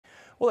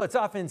Well, it's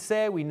often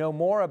said we know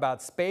more about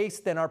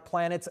space than our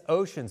planet's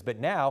oceans, but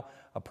now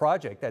a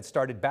project that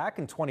started back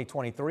in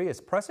 2023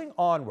 is pressing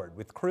onward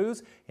with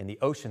crews in the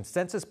Ocean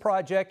Census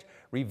Project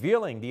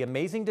revealing the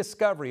amazing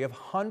discovery of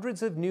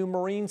hundreds of new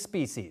marine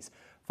species.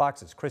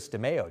 Fox's Chris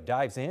DeMeo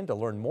dives in to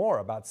learn more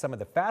about some of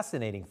the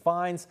fascinating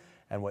finds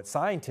and what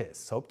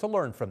scientists hope to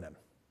learn from them.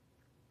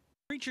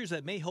 Creatures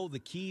that may hold the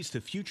keys to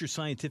future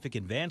scientific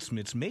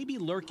advancements may be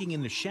lurking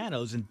in the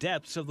shadows and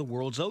depths of the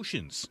world's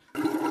oceans.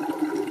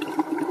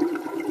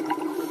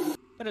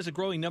 But as a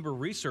growing number of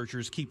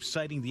researchers keep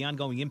citing the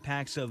ongoing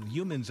impacts of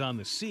humans on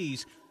the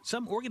seas,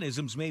 some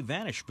organisms may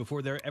vanish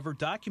before they're ever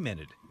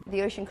documented.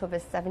 The ocean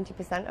covers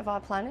 70% of our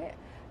planet,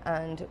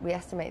 and we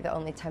estimate that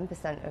only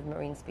 10% of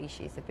marine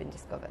species have been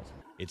discovered.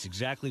 It's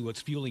exactly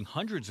what's fueling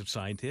hundreds of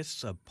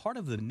scientists, a part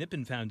of the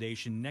Nippon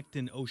Foundation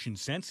Necton Ocean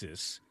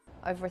Census.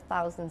 Over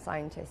 1,000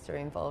 scientists are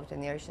involved in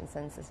the Ocean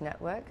Census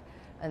Network,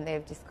 and they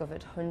have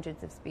discovered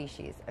hundreds of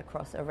species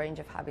across a range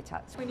of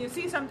habitats. When you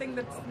see something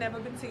that's never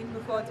been seen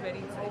before, it's very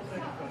exciting.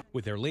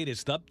 With their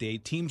latest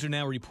update, teams are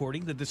now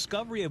reporting the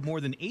discovery of more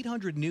than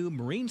 800 new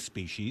marine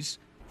species.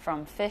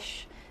 From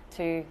fish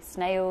to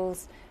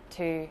snails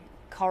to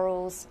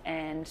corals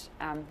and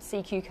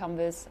sea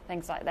cucumbers,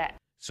 things like that.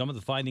 Some of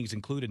the findings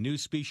include a new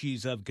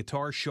species of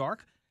guitar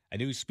shark, a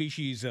new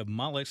species of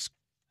mollusk,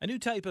 a new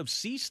type of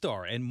sea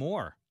star, and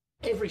more.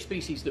 Every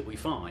species that we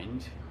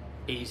find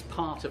is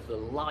part of the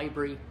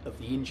library of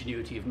the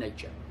ingenuity of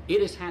nature.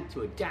 It has had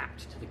to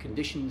adapt to the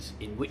conditions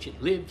in which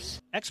it lives.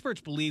 Experts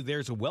believe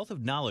there's a wealth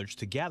of knowledge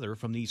to gather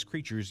from these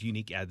creatures'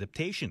 unique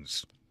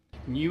adaptations.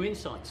 New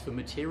insights for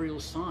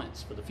materials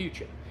science for the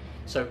future.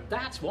 So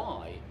that's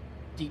why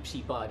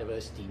deep-sea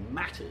biodiversity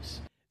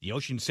matters. The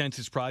Ocean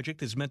Census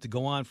Project is meant to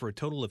go on for a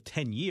total of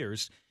 10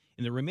 years.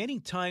 In the remaining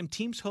time,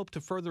 teams hope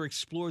to further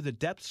explore the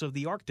depths of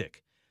the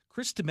Arctic.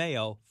 Chris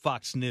DeMeo,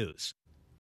 Fox News.